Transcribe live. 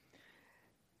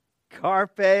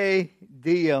Carpe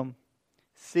diem.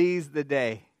 Seize the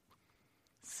day.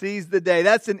 Seize the day.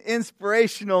 That's an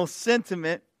inspirational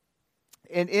sentiment.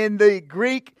 And in the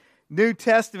Greek New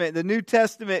Testament, the New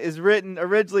Testament is written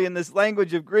originally in this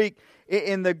language of Greek.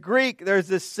 In the Greek, there's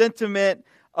this sentiment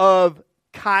of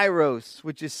kairos,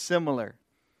 which is similar.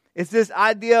 It's this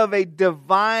idea of a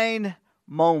divine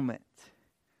moment,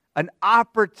 an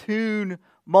opportune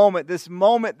moment, this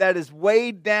moment that is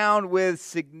weighed down with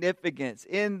significance.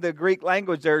 In the Greek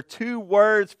language, there are two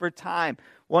words for time.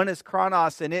 One is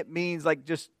chronos, and it means like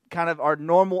just kind of our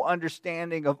normal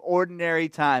understanding of ordinary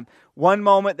time. One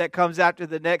moment that comes after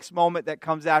the next moment that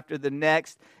comes after the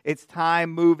next. It's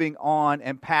time moving on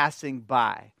and passing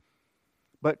by.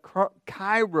 But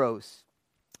kairos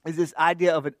is this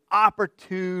idea of an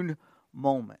opportune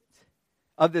moment.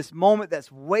 Of this moment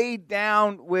that's weighed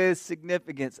down with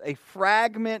significance, a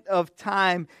fragment of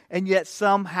time, and yet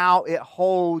somehow it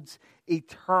holds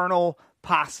eternal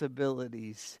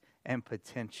possibilities and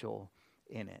potential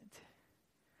in it.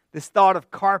 This thought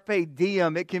of carpe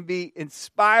diem, it can be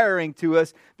inspiring to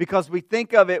us because we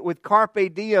think of it with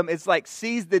carpe diem, it's like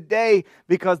seize the day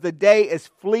because the day is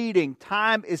fleeting.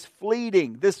 Time is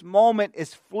fleeting. This moment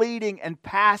is fleeting and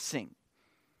passing.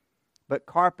 But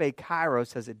carpe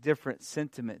kairos has a different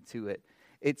sentiment to it.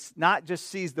 It's not just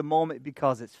seize the moment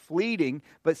because it's fleeting,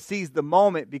 but seize the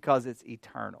moment because it's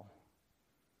eternal.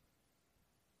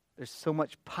 There's so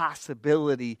much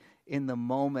possibility in the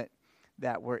moment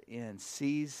that we're in.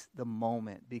 Seize the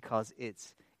moment because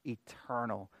it's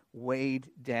eternal, weighed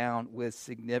down with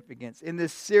significance. In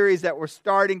this series that we're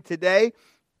starting today,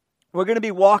 we're going to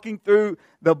be walking through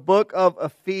the book of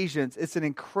Ephesians. It's an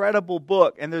incredible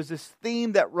book, and there's this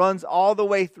theme that runs all the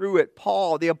way through it.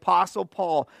 Paul, the Apostle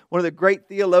Paul, one of the great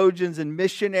theologians and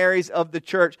missionaries of the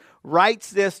church, writes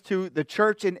this to the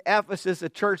church in Ephesus, a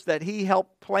church that he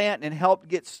helped plant and helped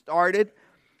get started.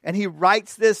 And he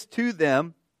writes this to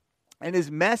them, and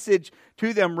his message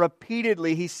to them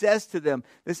repeatedly, he says to them,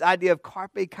 this idea of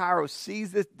carpe kairos,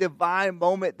 seize this divine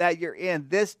moment that you're in.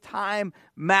 This time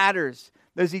matters.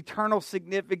 There's eternal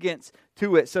significance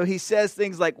to it. So he says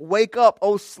things like, wake up,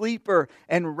 O sleeper,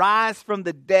 and rise from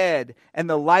the dead, and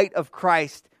the light of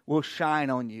Christ will shine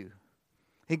on you.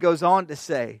 He goes on to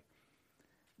say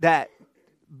that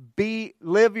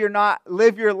live your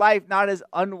life not as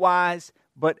unwise,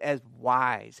 but as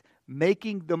wise,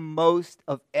 making the most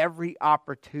of every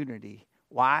opportunity.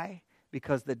 Why?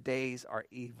 Because the days are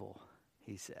evil,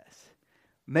 he says.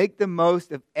 Make the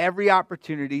most of every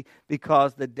opportunity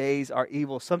because the days are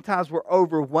evil. Sometimes we're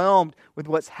overwhelmed with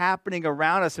what's happening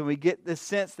around us, and we get this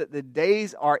sense that the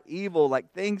days are evil,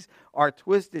 like things are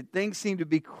twisted. Things seem to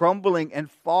be crumbling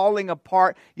and falling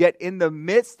apart. Yet in the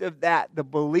midst of that, the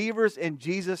believers in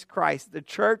Jesus Christ, the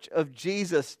church of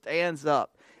Jesus, stands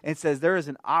up and says there is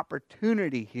an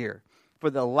opportunity here for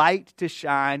the light to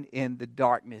shine in the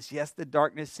darkness. Yes, the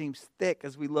darkness seems thick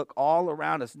as we look all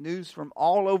around us. News from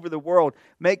all over the world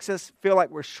makes us feel like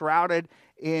we're shrouded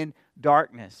in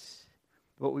darkness.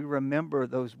 But we remember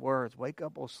those words, wake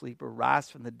up, O sleeper, rise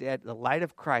from the dead. The light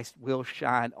of Christ will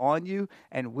shine on you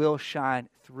and will shine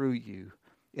through you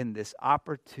in this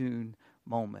opportune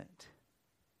moment.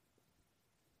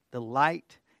 The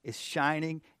light is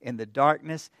shining in the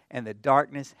darkness, and the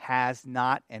darkness has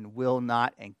not and will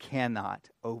not and cannot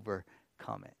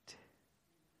overcome it.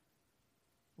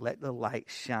 Let the light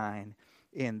shine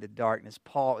in the darkness.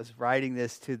 Paul is writing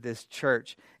this to this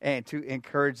church and to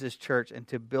encourage this church and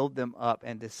to build them up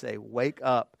and to say, wake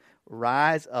up,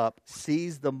 rise up,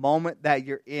 seize the moment that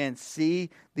you're in, see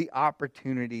the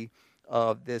opportunity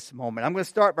of this moment. I'm going to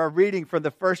start by reading from the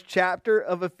first chapter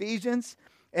of Ephesians.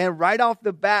 And right off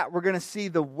the bat, we're going to see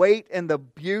the weight and the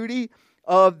beauty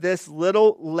of this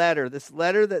little letter, this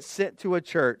letter that's sent to a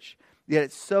church. Yet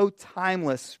it's so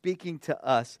timeless, speaking to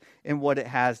us in what it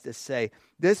has to say.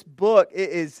 This book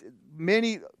is,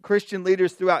 many Christian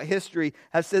leaders throughout history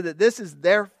have said that this is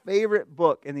their favorite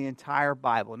book in the entire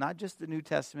Bible. Not just the New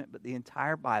Testament, but the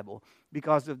entire Bible,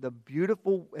 because of the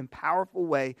beautiful and powerful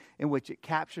way in which it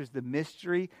captures the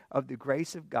mystery of the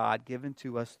grace of God given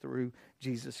to us through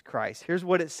Jesus Christ. Here's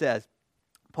what it says.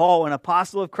 Paul, an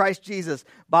apostle of Christ Jesus,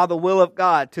 by the will of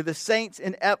God, to the saints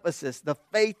in Ephesus, the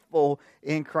faithful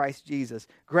in Christ Jesus.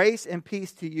 Grace and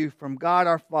peace to you from God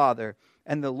our Father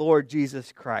and the Lord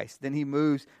Jesus Christ. Then he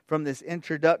moves from this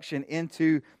introduction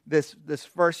into this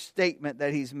first statement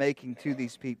that he's making to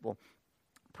these people.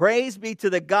 Praise be to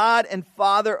the God and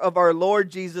Father of our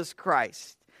Lord Jesus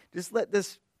Christ. Just let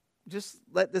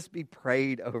this be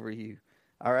prayed over you.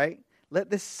 All right? Let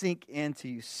this sink into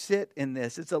you. Sit in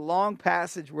this. It's a long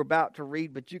passage we're about to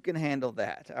read, but you can handle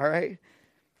that. All right?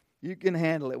 You can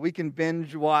handle it. We can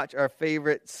binge watch our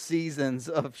favorite seasons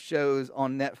of shows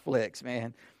on Netflix,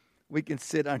 man. We can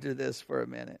sit under this for a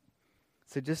minute.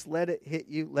 So just let it hit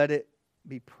you. Let it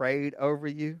be prayed over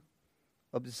you.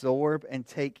 Absorb and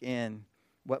take in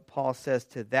what Paul says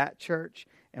to that church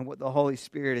and what the Holy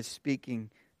Spirit is speaking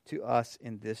to us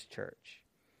in this church.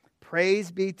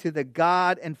 Praise be to the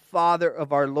God and Father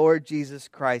of our Lord Jesus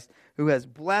Christ, who has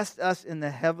blessed us in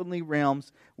the heavenly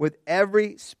realms with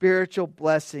every spiritual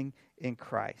blessing in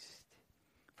Christ.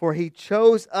 For he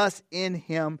chose us in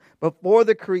him before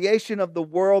the creation of the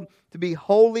world to be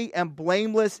holy and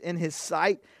blameless in his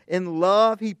sight. In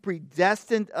love, he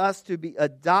predestined us to be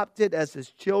adopted as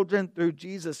his children through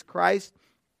Jesus Christ,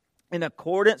 in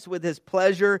accordance with his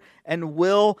pleasure and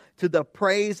will, to the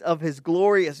praise of his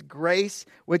glorious grace,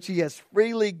 which he has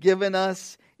freely given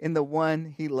us in the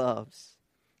one he loves.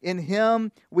 In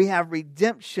him we have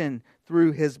redemption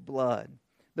through his blood,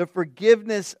 the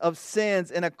forgiveness of sins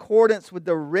in accordance with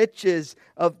the riches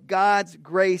of God's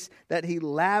grace that he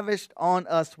lavished on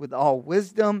us with all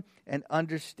wisdom and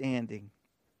understanding.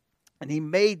 And he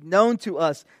made known to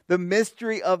us the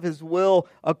mystery of his will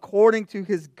according to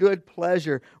his good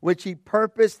pleasure, which he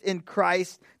purposed in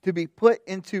Christ to be put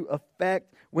into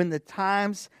effect when the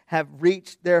times have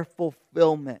reached their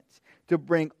fulfillment, to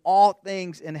bring all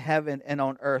things in heaven and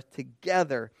on earth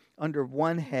together under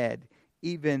one head,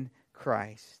 even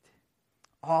Christ.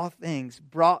 All things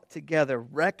brought together,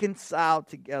 reconciled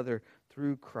together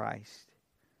through Christ.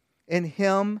 In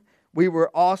him we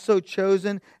were also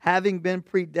chosen, having been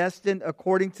predestined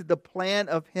according to the plan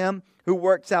of him who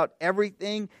works out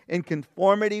everything in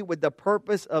conformity with the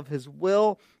purpose of his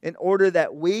will, in order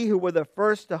that we who were the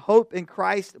first to hope in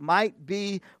Christ might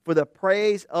be for the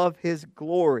praise of his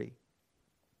glory.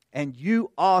 And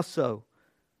you also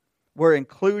were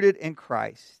included in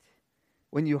Christ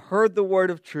when you heard the word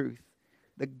of truth,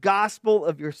 the gospel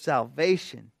of your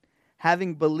salvation.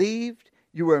 Having believed,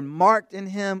 you were marked in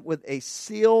him with a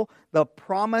seal, the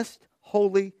promised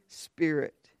Holy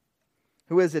Spirit,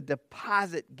 who is a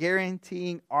deposit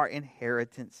guaranteeing our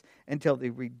inheritance until the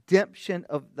redemption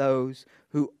of those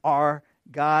who are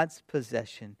God's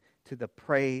possession, to the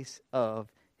praise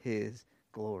of his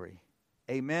glory.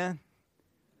 Amen.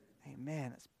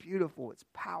 Amen. It's beautiful. It's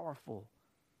powerful.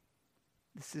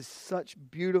 This is such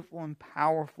beautiful and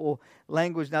powerful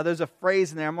language. Now, there's a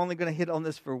phrase in there. I'm only going to hit on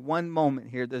this for one moment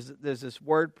here. There's this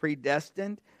word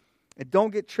predestined. And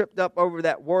don't get tripped up over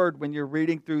that word when you're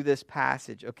reading through this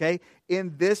passage, okay?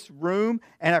 In this room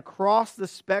and across the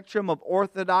spectrum of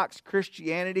Orthodox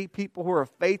Christianity, people who are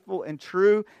faithful and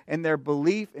true in their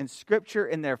belief in Scripture,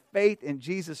 in their faith in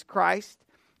Jesus Christ,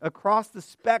 across the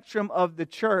spectrum of the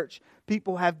church,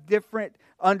 people have different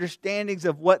understandings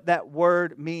of what that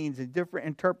word means and different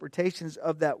interpretations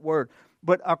of that word.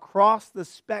 But across the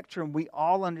spectrum, we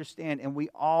all understand and we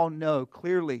all know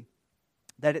clearly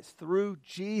that it's through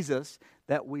Jesus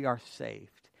that we are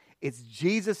saved. It's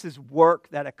Jesus' work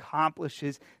that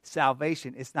accomplishes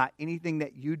salvation. It's not anything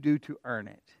that you do to earn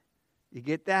it. You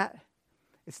get that?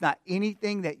 It's not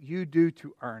anything that you do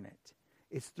to earn it.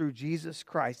 It's through Jesus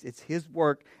Christ. It's his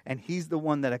work, and he's the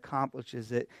one that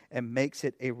accomplishes it and makes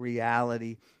it a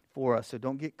reality for us. So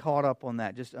don't get caught up on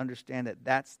that. Just understand that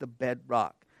that's the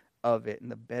bedrock of it and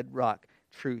the bedrock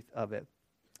truth of it.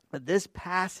 But this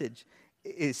passage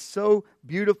is so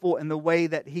beautiful in the way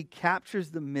that he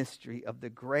captures the mystery of the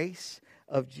grace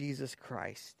of Jesus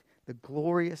Christ, the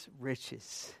glorious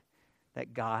riches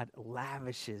that God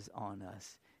lavishes on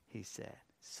us, he said.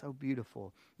 So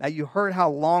beautiful. Now you heard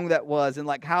how long that was and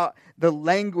like how the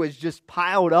language just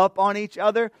piled up on each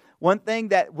other. One thing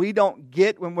that we don't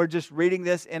get when we're just reading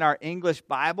this in our English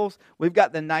Bibles, we've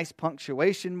got the nice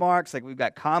punctuation marks, like we've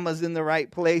got commas in the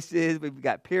right places, we've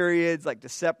got periods like to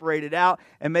separate it out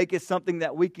and make it something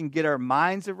that we can get our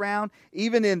minds around.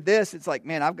 Even in this, it's like,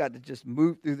 man, I've got to just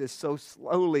move through this so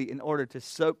slowly in order to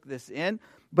soak this in.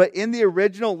 But in the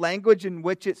original language in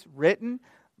which it's written,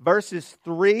 verses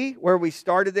 3, where we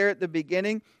started there at the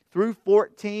beginning, through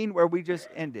 14, where we just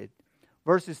ended.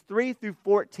 Verses 3 through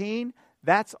 14,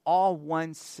 that's all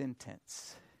one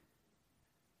sentence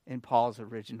in Paul's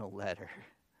original letter.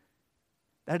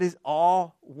 That is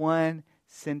all one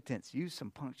sentence. Use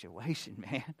some punctuation,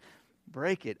 man.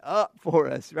 Break it up for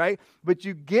us, right? But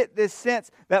you get this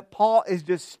sense that Paul is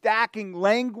just stacking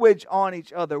language on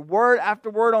each other, word after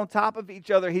word on top of each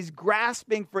other. He's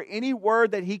grasping for any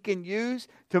word that he can use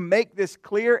to make this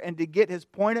clear and to get his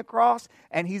point across.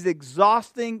 And he's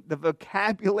exhausting the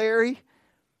vocabulary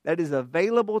that is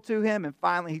available to him. And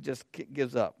finally, he just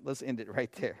gives up. Let's end it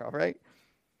right there, all right?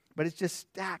 But it's just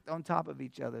stacked on top of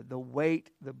each other. The weight,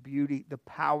 the beauty, the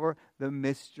power, the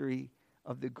mystery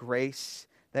of the grace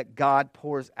that God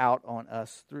pours out on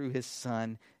us through His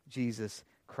Son, Jesus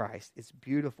Christ. It's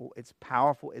beautiful. It's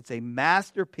powerful. It's a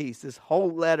masterpiece. This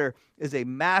whole letter is a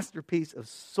masterpiece of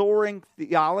soaring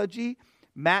theology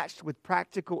matched with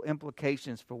practical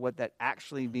implications for what that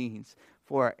actually means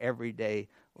for our everyday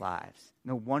lives.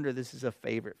 No wonder this is a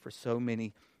favorite for so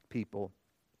many people,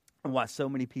 and why so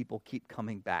many people keep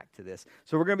coming back to this.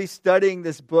 So we're going to be studying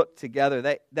this book together.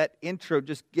 That intro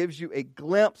just gives you a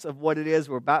glimpse of what it is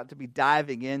we're about to be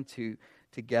diving into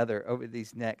together over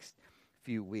these next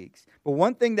few weeks. But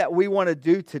one thing that we want to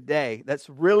do today that's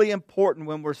really important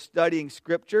when we're studying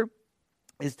Scripture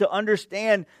is to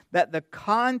understand that the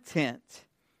content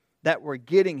that we're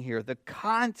getting here, the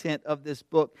content of this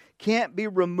book, can't be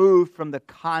removed from the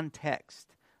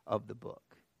context of the book.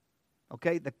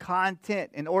 Okay, the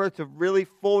content, in order to really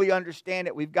fully understand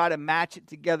it, we've got to match it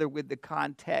together with the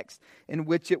context in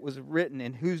which it was written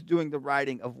and who's doing the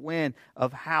writing, of when,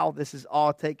 of how this is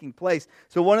all taking place.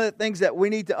 So one of the things that we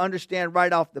need to understand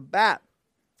right off the bat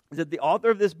is that the author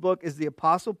of this book is the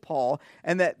Apostle Paul,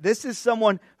 and that this is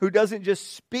someone who doesn't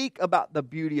just speak about the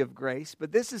beauty of grace,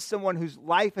 but this is someone whose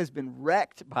life has been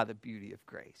wrecked by the beauty of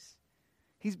grace.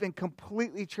 He's been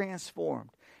completely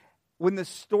transformed. When the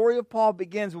story of Paul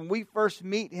begins, when we first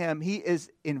meet him, he is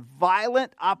in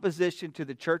violent opposition to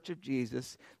the Church of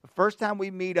Jesus. The first time we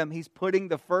meet him, he's putting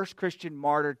the first Christian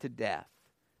martyr to death.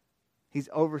 He's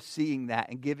overseeing that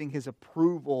and giving his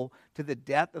approval to the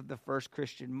death of the first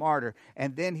Christian martyr.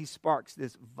 And then he sparks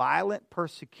this violent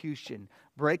persecution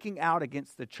breaking out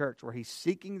against the church, where he's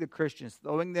seeking the Christians,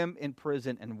 throwing them in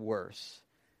prison and worse.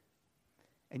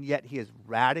 And yet he is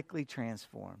radically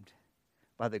transformed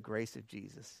by the grace of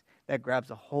Jesus that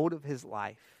grabs a hold of his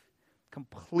life,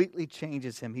 completely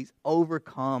changes him. He's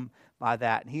overcome by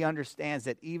that. And he understands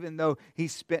that even though he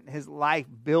spent his life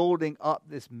building up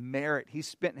this merit, he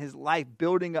spent his life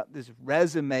building up this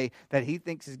resume that he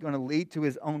thinks is going to lead to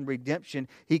his own redemption,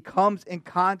 he comes in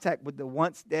contact with the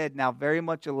once dead, now very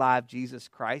much alive Jesus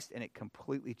Christ, and it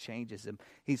completely changes him.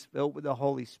 He's filled with the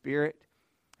Holy Spirit,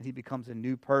 and he becomes a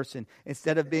new person.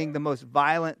 Instead of being the most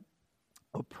violent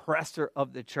oppressor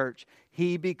of the church,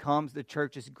 he becomes the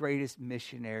church's greatest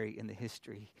missionary in the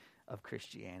history of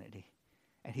Christianity.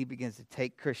 And he begins to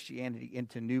take Christianity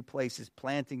into new places,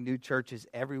 planting new churches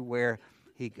everywhere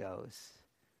he goes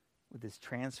with this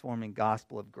transforming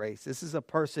gospel of grace. This is a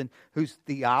person whose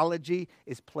theology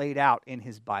is played out in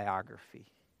his biography.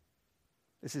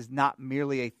 This is not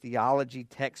merely a theology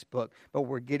textbook, but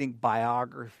we're getting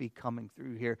biography coming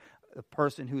through here. A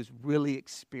person who's really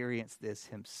experienced this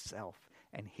himself,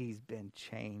 and he's been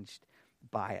changed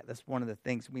by it. That's one of the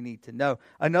things we need to know.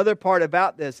 Another part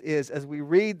about this is, as we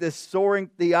read this soaring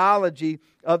theology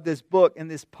of this book in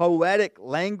this poetic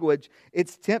language,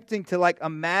 it's tempting to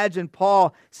imagine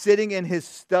Paul sitting in his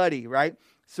study, right?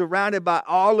 Surrounded by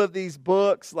all of these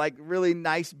books, like really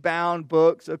nice bound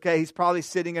books. Okay, he's probably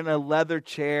sitting in a leather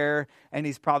chair and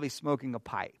he's probably smoking a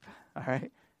pipe. All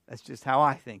right, that's just how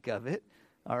I think of it.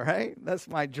 All right, that's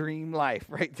my dream life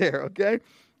right there. Okay.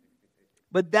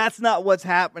 But that's not what's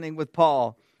happening with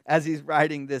Paul as he's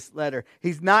writing this letter.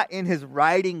 He's not in his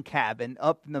writing cabin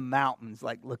up in the mountains,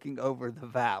 looking over the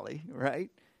valley, right?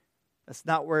 That's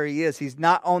not where he is. He's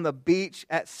not on the beach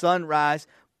at sunrise.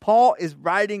 Paul is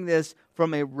writing this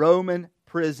from a Roman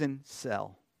prison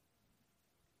cell.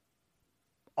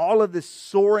 All of this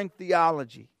soaring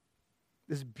theology,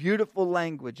 this beautiful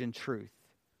language and truth,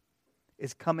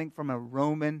 is coming from a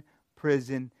Roman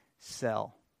prison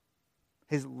cell.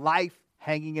 His life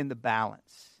hanging in the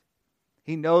balance.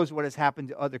 He knows what has happened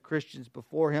to other Christians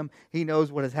before him. He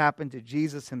knows what has happened to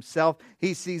Jesus himself.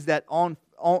 He sees that on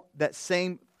that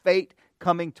same fate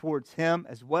coming towards him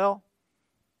as well.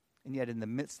 And yet in the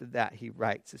midst of that, he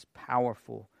writes this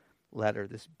powerful letter,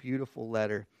 this beautiful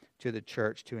letter to the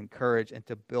church to encourage and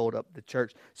to build up the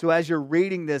church. So as you're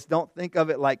reading this, don't think of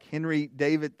it like Henry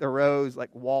David Thoreau's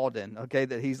Walden, okay,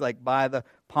 that he's by the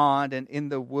pond and in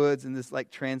the woods and this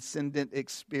transcendent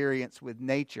experience with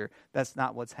nature. That's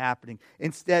not what's happening.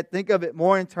 Instead, think of it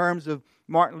more in terms of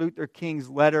Martin Luther King's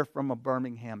letter from a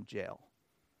Birmingham jail.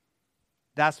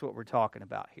 That's what we're talking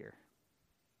about here.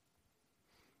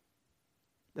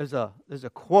 There's a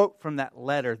quote from that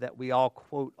letter that we all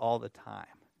quote all the time.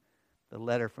 The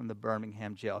letter from the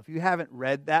Birmingham jail. If you haven't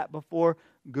read that before,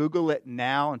 Google it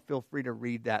now and feel free to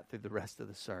read that through the rest of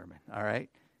the sermon. All right?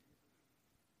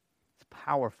 It's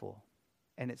powerful.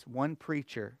 And it's one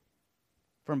preacher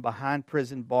from behind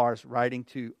prison bars writing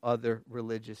to other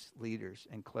religious leaders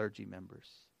and clergy members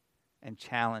and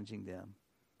challenging them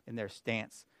in their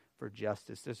stance for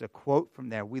justice. There's a quote from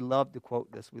there. We love to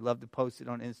quote this. We love to post it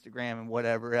on Instagram and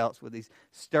whatever else with these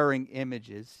stirring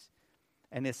images.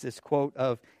 And it's this quote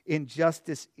of,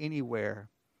 injustice anywhere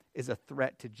is a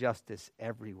threat to justice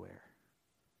everywhere.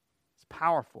 It's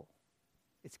powerful.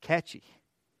 It's catchy.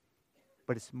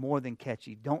 But it's more than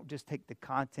catchy. Don't just take the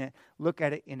content. Look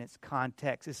at it in its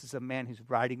context. This is a man who's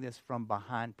writing this from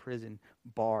behind prison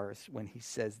bars when he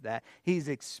says that. He's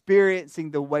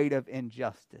experiencing the weight of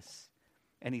injustice.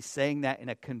 And he's saying that in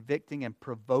a convicting and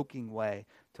provoking way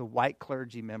to white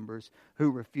clergy members who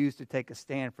refuse to take a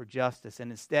stand for justice and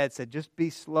instead said, just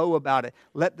be slow about it.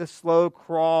 Let the slow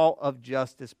crawl of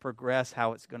justice progress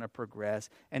how it's going to progress,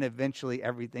 and eventually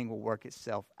everything will work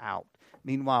itself out.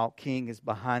 Meanwhile, King is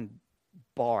behind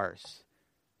bars,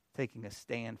 taking a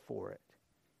stand for it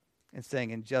and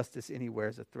saying injustice anywhere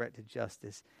is a threat to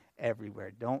justice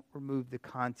everywhere. Don't remove the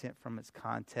content from its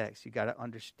context. You got to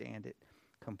understand it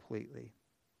completely.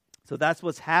 So that's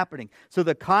what's happening. So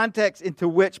the context into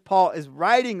which Paul is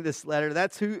writing this letter,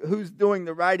 that's who's doing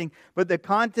the writing, but the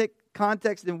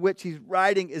context in which he's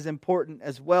writing is important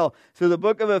as well. So the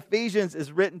book of Ephesians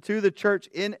is written to the church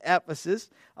in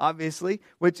Ephesus, obviously,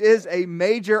 which is a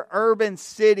major urban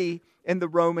city in the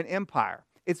Roman Empire.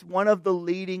 It's one of the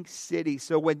leading cities.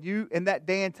 So when you, in that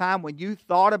day and time, when you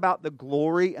thought about the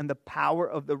glory and the power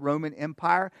of the Roman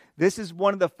Empire, this is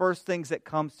one of the first things that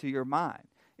comes to your mind,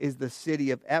 is the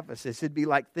city of Ephesus. It'd be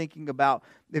like thinking about,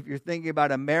 if you're thinking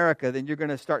about America, then you're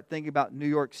going to start thinking about New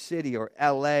York City or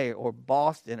LA or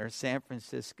Boston or San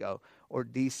Francisco or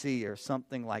DC or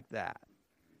something like that.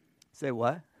 Say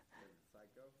what?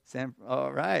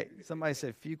 All right. Somebody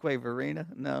said Fuquay Varina.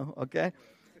 No. Okay.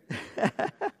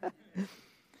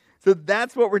 So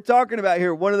that's what we're talking about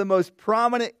here. One of the most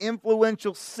prominent,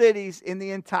 influential cities in the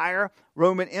entire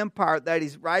Roman Empire that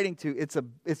he's writing to.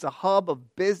 It's a hub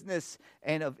of business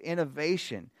and of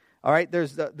innovation. All right,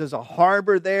 there's a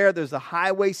harbor there. There's a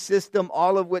highway system,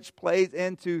 all of which plays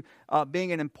into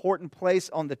being an important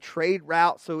place on the trade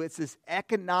route. So it's this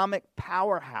economic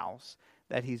powerhouse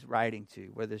that he's writing to,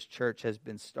 where this church has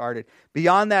been started.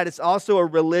 Beyond that, it's also a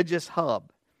religious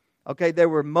hub. Okay, they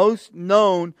were most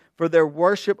known for their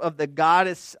worship of the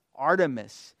goddess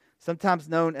Artemis, sometimes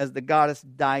known as the goddess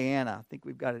Diana. I think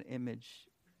we've got an image.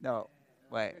 No,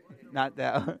 wait, not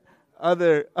that.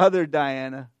 Other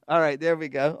Diana. All right, there we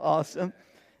go. Awesome.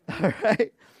 All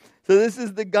right. So this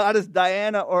is the goddess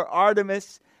Diana or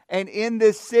Artemis. And in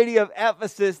this city of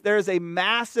Ephesus, there's a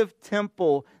massive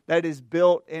temple that is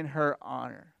built in her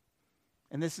honor.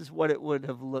 And this is what it would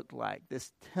have looked like.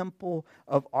 This temple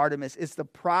of Artemis. It's the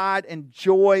pride and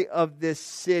joy of this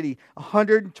city.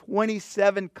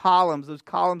 127 columns. Those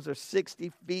columns are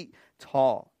 60 feet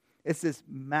tall. It's this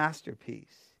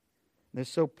masterpiece. And they're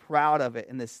so proud of it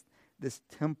in this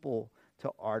temple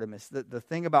to Artemis. The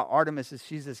thing about Artemis is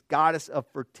she's this goddess of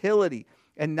fertility.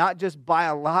 And not just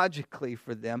biologically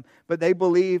for them, but they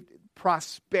believed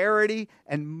prosperity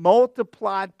and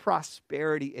multiplied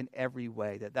prosperity in every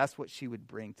way. That's what she would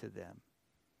bring to them.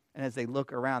 And as they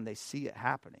look around, they see it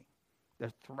happening.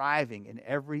 They're thriving in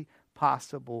every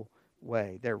possible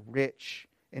way. They're rich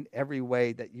in every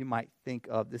way that you might think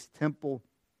of. This temple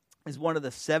is one of the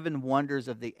 7 wonders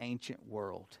of the ancient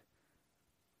world,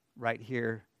 right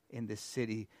here in the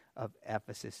city of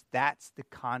Ephesus. That's the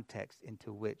context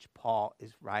into which Paul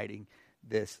is writing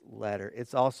this letter.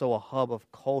 It's also a hub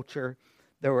of culture.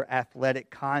 There were athletic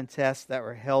contests that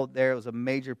were held there. It was a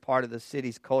major part of the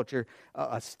city's culture.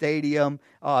 A stadium.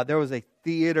 There was a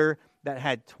theater that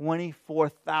had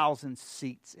 24,000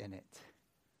 seats in it.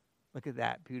 Look at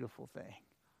that beautiful thing.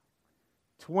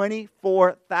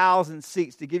 24,000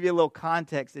 seats. To give you a little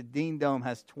context, the Dean Dome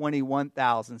has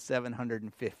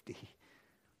 21,750.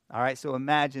 All right, so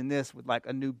imagine this with like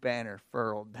a new banner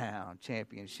furled down,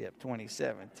 Championship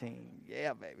 2017.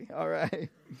 Yeah, baby. All right.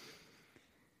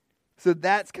 So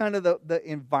that's kind of the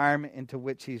environment into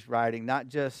which he's writing, not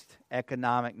just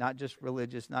economic, not just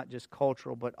religious, not just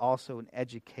cultural, but also an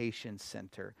education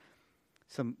center,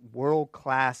 some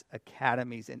world-class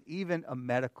academies, and even a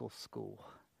medical school.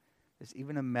 There's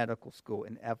even a medical school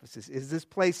in Ephesus. Is this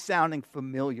place sounding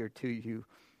familiar to you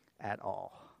at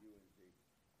all?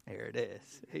 There it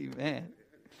is. Amen.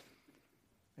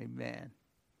 Amen.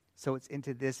 So it's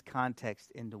into this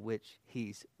context into which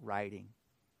he's writing.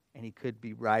 And he could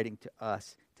be writing to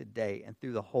us today. And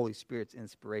through the Holy Spirit's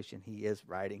inspiration, he is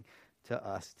writing to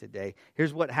us today.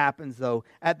 Here's what happens, though,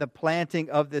 at the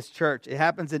planting of this church. It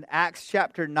happens in Acts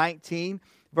chapter 19,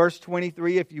 verse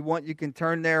 23. If you want, you can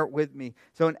turn there with me.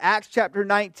 So in Acts chapter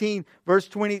 19, verse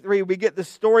 23, we get the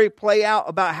story play out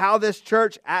about how this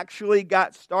church actually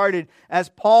got started. As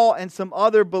Paul and some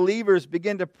other believers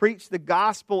begin to preach the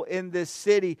gospel in this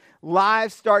city,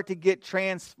 lives start to get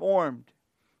transformed.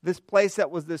 This place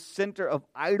that was the center of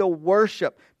idol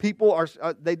worship. People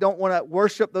they don't want to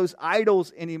worship those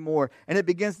idols anymore. And it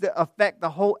begins to affect the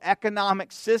whole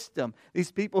economic system.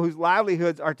 These people whose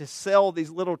livelihoods are to sell these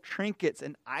little trinkets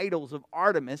and idols of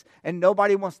Artemis, and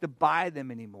nobody wants to buy them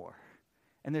anymore.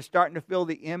 And they're starting to feel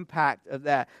the impact of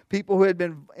that. People who had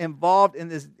been involved in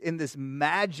this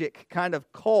magic kind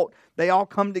of cult, they all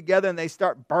come together and they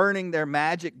start burning their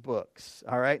magic books.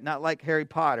 All right, not like Harry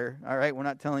Potter. All right, we're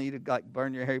not telling you to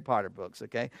burn your Harry Potter books.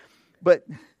 Okay, but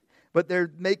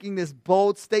they're making this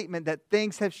bold statement that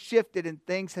things have shifted and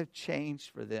things have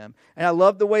changed for them. And I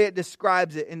love the way it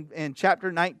describes it in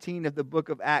chapter 19 of the book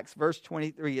of Acts, verse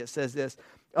 23. It says this: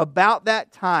 about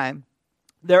that time,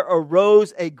 there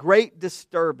arose a great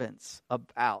disturbance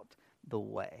about the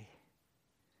way.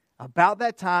 About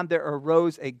that time, there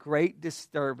arose a great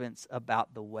disturbance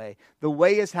about the way. The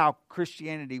way is how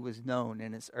Christianity was known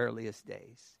in its earliest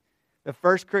days. The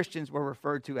first Christians were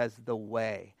referred to as the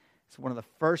way. It's one of the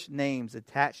first names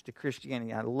attached to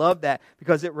Christianity. I love that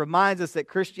because it reminds us that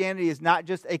Christianity is not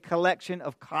just a collection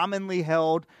of commonly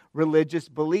held religious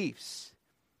beliefs.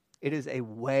 It is a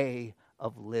way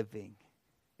of living.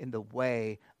 In the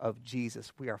way of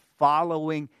Jesus. We are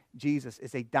following Jesus.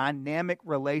 It's a dynamic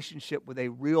relationship with a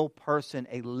real person,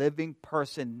 a living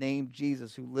person named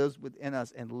Jesus who lives within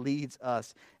us and leads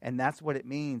us. And that's what it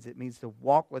means. It means to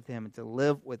walk with Him and to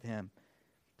live with Him,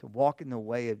 to walk in the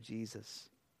way of Jesus.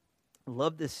 I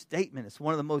love this statement. It's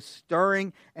one of the most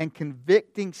stirring and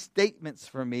convicting statements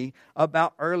for me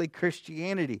about early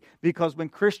Christianity. Because when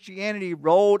Christianity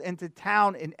rolled into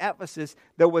town in Ephesus,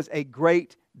 there was a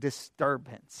great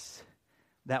disturbance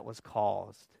that was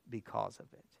caused because of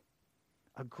it.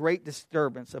 A great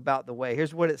disturbance about the way.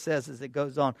 Here's what it says as it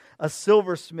goes on. A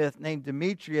silversmith named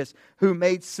Demetrius, who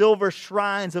made silver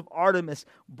shrines of Artemis,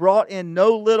 brought in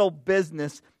no little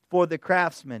business for the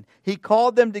craftsmen. He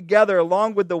called them together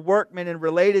along with the workmen in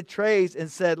related trades and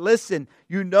said, listen,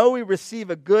 you know we receive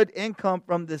a good income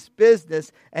from this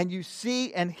business, and you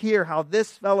see and hear how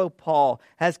this fellow Paul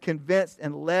has convinced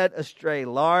and led astray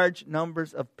large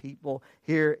numbers of people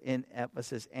here in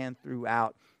Ephesus and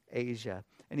throughout Asia.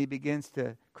 And he begins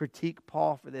to critique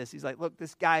Paul for this. He's like, look,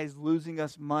 this guy is losing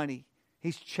us money.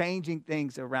 He's changing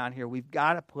things around here. We've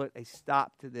got to put a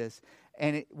stop to this.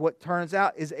 And what turns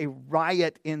out is a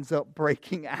riot ends up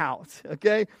breaking out.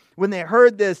 Okay? When they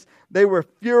heard this, they were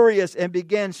furious and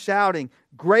began shouting,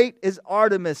 "Great is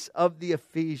Artemis of the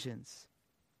Ephesians."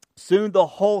 Soon the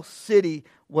whole city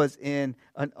was in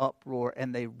an uproar,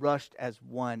 and they rushed as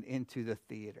one into the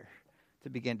theater to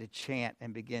begin to chant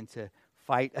and begin to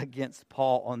fight against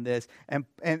Paul on this. And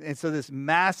so this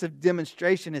massive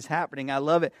demonstration is happening. I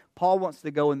love it. Paul wants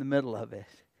to go in the middle of it.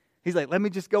 He's like, let me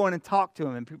just go in and talk to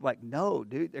him. And people are like, no,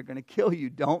 dude, they're going to kill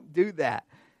you. Don't do that.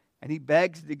 And he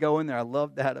begs to go in there. I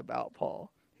love that about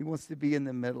Paul. He wants to be in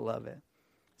the middle of it. It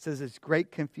says this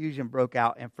great confusion broke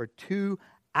out, and for 2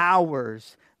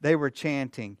 hours they were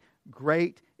chanting,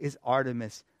 "Great is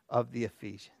Artemis of the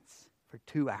Ephesians." For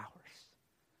 2 hours.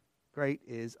 Great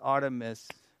is Artemis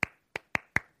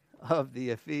of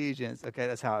the Ephesians. Okay,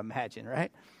 that's how I imagine,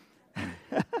 right?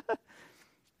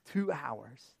 2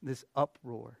 hours, this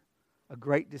uproar, a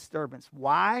great disturbance.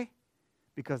 Why?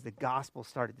 Because the gospel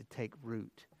started to take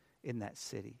root in that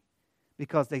city.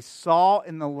 Because they saw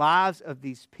in the lives of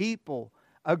these people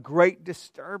a great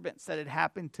disturbance that had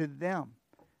happened to them.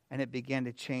 And it began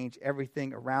to change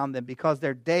everything around them. Because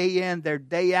their day in, their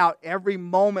day out, every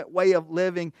moment way of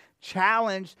living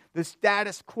challenged the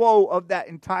status quo of that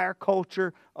entire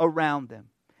culture around them.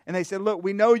 And they said, look,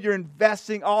 we know you're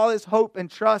investing all this hope and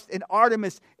trust in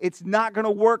Artemis. It's not going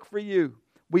to work for you.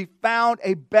 We found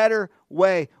a better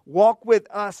way. Walk with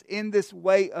us in this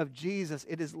way of Jesus.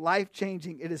 It is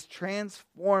life-changing. It is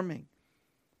transforming.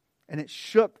 And it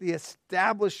shook the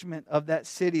establishment of that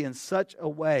city in such a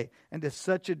way and to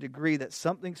such a degree that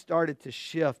something started to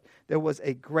shift. There was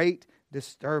a great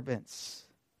disturbance.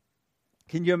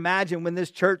 Can you imagine when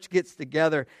this church gets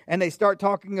together and they start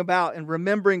talking about and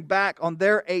remembering back on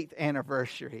their 8th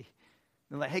anniversary?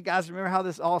 They're like, hey guys, remember how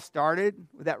this all started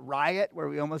with that riot where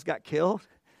we almost got killed?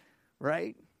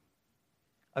 Right?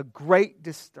 A great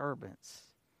disturbance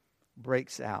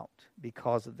breaks out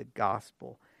because of the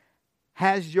gospel.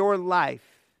 Has your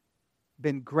life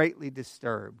been greatly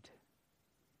disturbed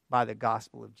by the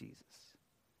gospel of Jesus?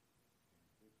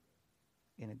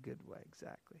 In a good way,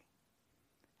 exactly.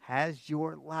 Has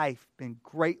your life been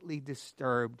greatly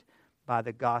disturbed by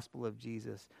the gospel of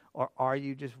Jesus? Or are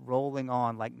you just rolling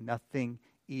on like nothing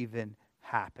even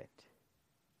happened?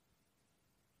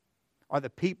 Are the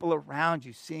people around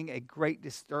you seeing a great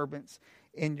disturbance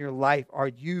in your life? Are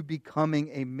you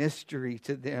becoming a mystery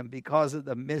to them because of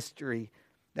the mystery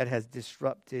that has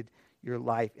disrupted your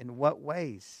life? In what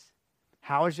ways?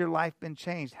 How has your life been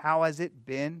changed? How has it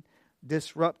been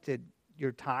disrupted?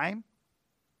 Your time?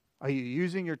 Are you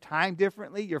using your time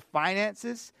differently? Your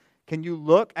finances? Can you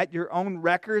look at your own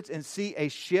records and see a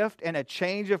shift and a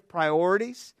change of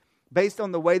priorities based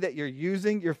on the way that you're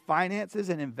using your finances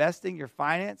and investing your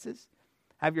finances?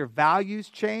 Have your values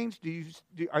changed?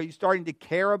 Are you starting to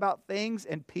care about things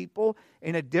and people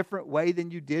in a different way than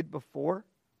you did before?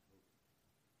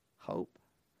 Hope.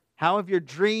 How have your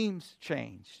dreams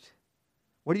changed?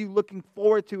 What are you looking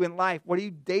forward to in life? What are you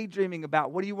daydreaming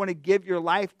about? What do you want to give your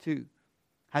life to?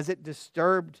 Has it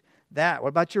disturbed that? What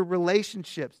about your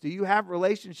relationships? Do you have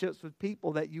relationships with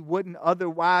people that you wouldn't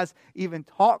otherwise even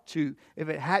talk to if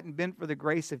it hadn't been for the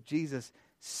grace of Jesus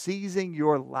seizing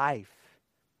your life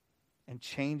and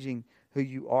changing who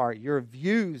you are? Your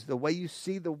views, the way you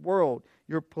see the world,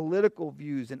 your political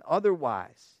views and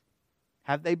otherwise,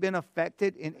 have they been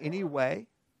affected in any way?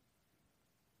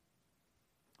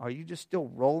 Are you just still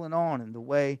rolling on in the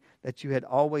way that you had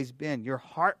always been? Your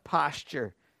heart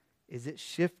posture, is it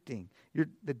shifting?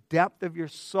 The depth of your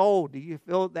soul, do you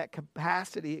feel that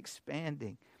capacity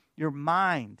expanding? Your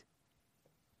mind,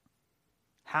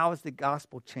 how is the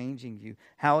gospel changing you?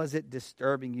 How is it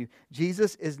disturbing you?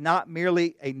 Jesus is not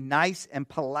merely a nice and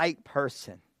polite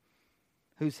person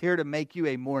who's here to make you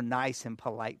a more nice and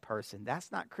polite person. That's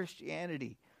not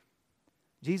Christianity.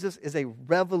 Jesus is a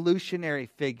revolutionary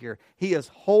figure. He is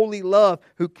holy love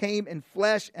who came in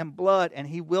flesh and blood, and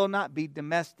he will not be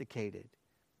domesticated.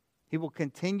 He will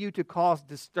continue to cause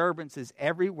disturbances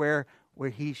everywhere where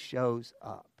he shows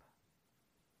up.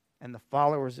 And the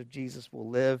followers of Jesus will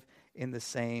live in the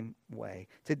same way.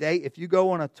 Today, if you go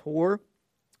on a tour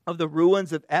of the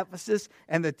ruins of Ephesus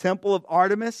and the temple of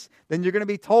Artemis, then you're going to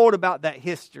be told about that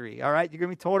history, all right? You're going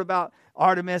to be told about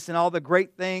Artemis and all the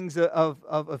great things of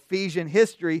Ephesian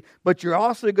history, but you're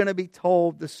also going to be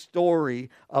told the story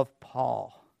of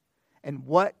Paul and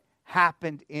what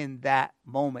happened in that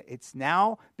moment. It's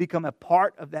now become a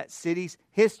part of that city's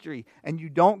history, and you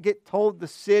don't get told the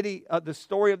story of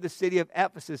the city of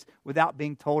Ephesus without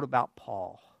being told about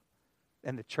Paul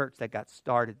and the church that got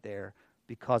started there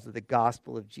because of the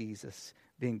gospel of Jesus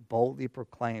being boldly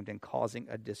proclaimed and causing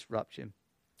a disruption.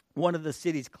 One of the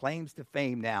city's claims to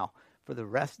fame now for the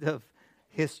rest of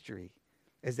history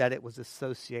is that it was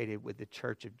associated with the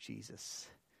church of Jesus,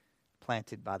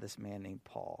 planted by this man named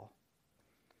Paul.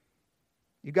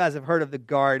 You guys have heard of the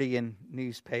Guardian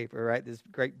newspaper, right? This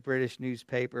great British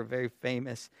newspaper, very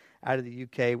famous out of the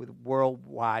UK with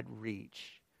worldwide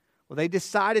reach. Well, they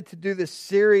decided to do this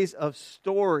series of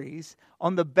stories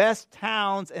on the best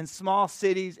towns and small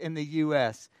cities in the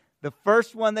U.S. The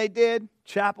first one they did,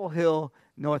 Chapel Hill,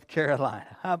 North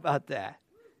Carolina. How about that?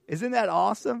 Isn't that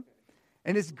awesome?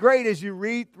 And it's great as you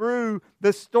read through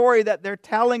the story that they're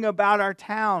telling about our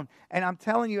town. And I'm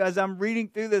telling you, as I'm reading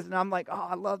through this, and I'm like, oh,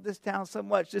 I love this town so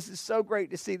much. This is so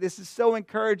great to see. This is so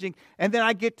encouraging. And then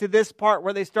I get to this part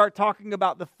where they start talking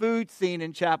about the food scene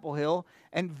in Chapel Hill.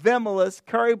 And Vimala's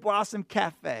Curry Blossom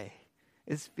Cafe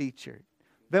is featured.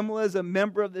 Vimala is a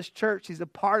member of this church. She's a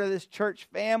part of this church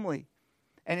family.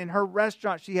 And in her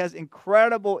restaurant, she has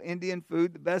incredible Indian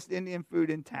food, the best Indian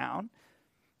food in town.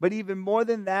 But even more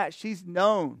than that, she's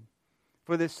known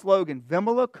for this slogan,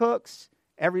 Vimala cooks,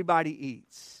 everybody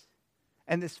eats.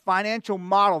 And this financial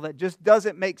model that just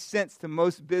doesn't make sense to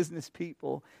most business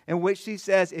people, in which she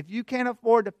says, if you can't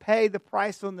afford to pay the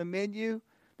price on the menu,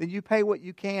 then you pay what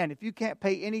you can. If you can't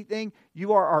pay anything,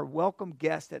 you are our welcome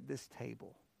guest at this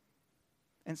table.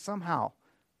 And somehow,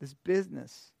 this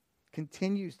business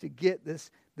continues to get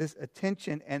this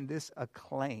attention and this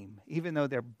acclaim, even though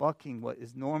they're bucking what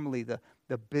is normally the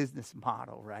business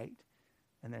model, right?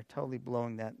 And they're totally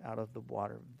blowing that out of the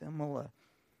water. Vimala.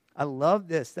 I love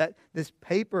this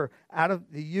paper out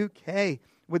of the UK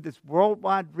with this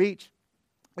worldwide reach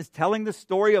is telling the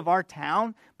story of our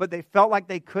town, but they felt like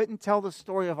they couldn't tell the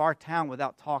story of our town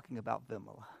without talking about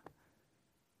Vimala.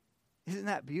 Isn't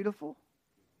that beautiful?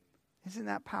 Isn't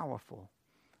that powerful?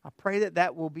 I pray that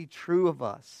that will be true of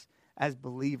us as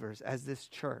believers, as this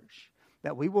church,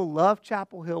 that we will love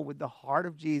Chapel Hill with the heart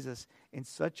of Jesus in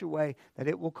such a way that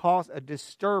it will cause a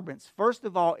disturbance, first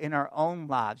of all, in our own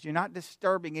lives. You're not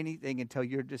disturbing anything until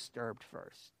you're disturbed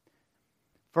first.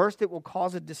 First, it will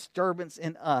cause a disturbance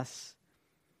in us,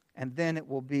 and then it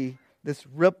will be this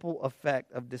ripple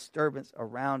effect of disturbance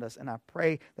around us. And I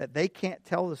pray that they can't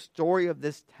tell the story of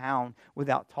this town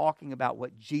without talking about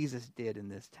what Jesus did in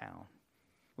this town,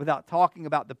 without talking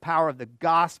about the power of the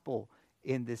gospel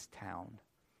in this town,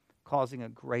 causing a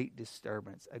great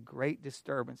disturbance. A great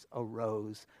disturbance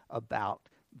arose about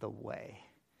the way.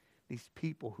 These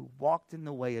people who walked in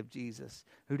the way of Jesus,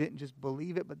 who didn't just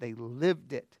believe it, but they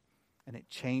lived it, and it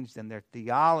changed them. Their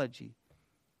theology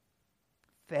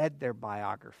fed their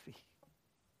biography,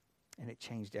 and it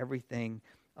changed everything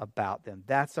about them.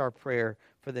 That's our prayer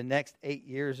for the next 8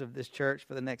 years of this church,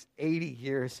 for the next 80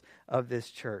 years of this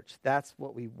church. That's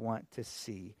what we want to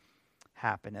see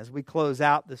happen. As we close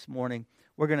out this morning,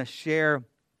 we're going to share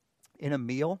in a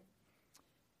meal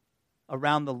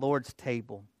around the Lord's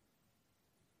table.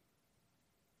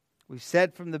 We've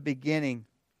said from the beginning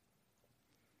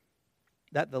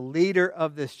that the leader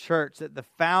of this church, that the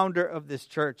founder of this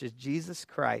church is Jesus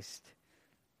Christ.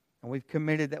 And we've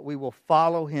committed that we will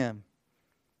follow Him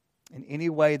in any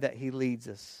way that He leads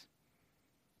us.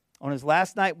 On His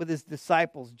last night with His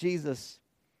disciples, Jesus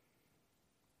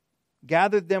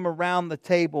gathered them around the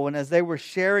table, and as they were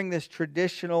sharing this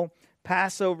traditional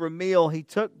Passover meal, He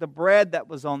took the bread that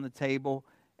was on the table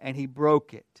and He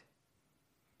broke it.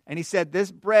 And He said,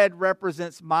 "This bread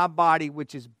represents my body,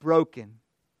 which is broken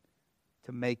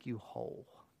to make you whole.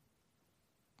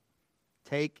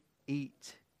 Take,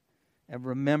 eat, and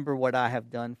remember what I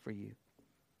have done for you."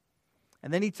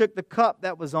 And then He took the cup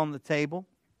that was on the table,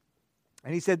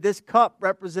 and He said, "This cup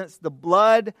represents the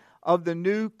blood of the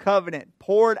new covenant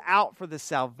poured out for the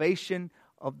salvation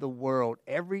of the world.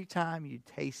 Every time you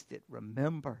taste it,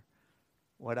 remember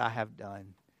what I have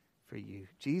done for you."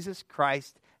 Jesus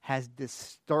Christ has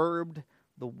disturbed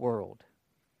the world,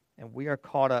 and we are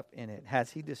caught up in it.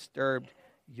 Has He disturbed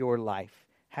your life?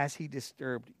 Has He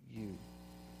disturbed you?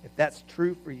 If that's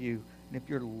true for you, and if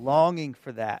you're longing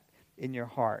for that in your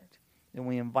heart, then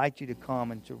we invite you to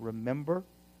come and to remember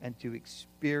and to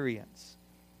experience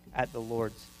at the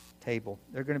Lord's table.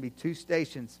 There are going to be 2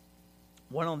 stations,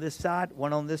 one on this side,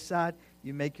 one on this side.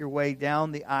 You make your way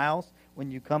down the aisles. When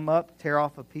you come up, tear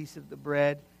off a piece of the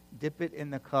bread, dip it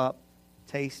in the cup,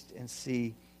 taste and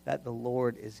see that the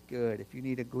Lord is good. If you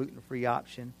need a gluten-free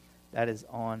option, that is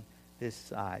on this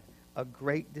side. A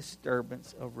great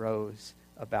disturbance arose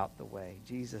about the way.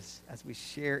 Jesus, as we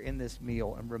share in this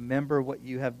meal and remember what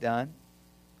you have done,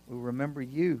 we remember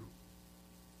you.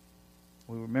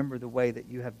 We remember the way that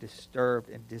you have disturbed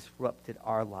and disrupted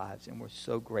our lives, and we're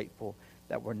so grateful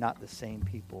that we're not the same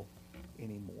people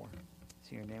anymore.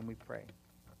 It's in your name we pray.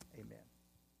 Amen.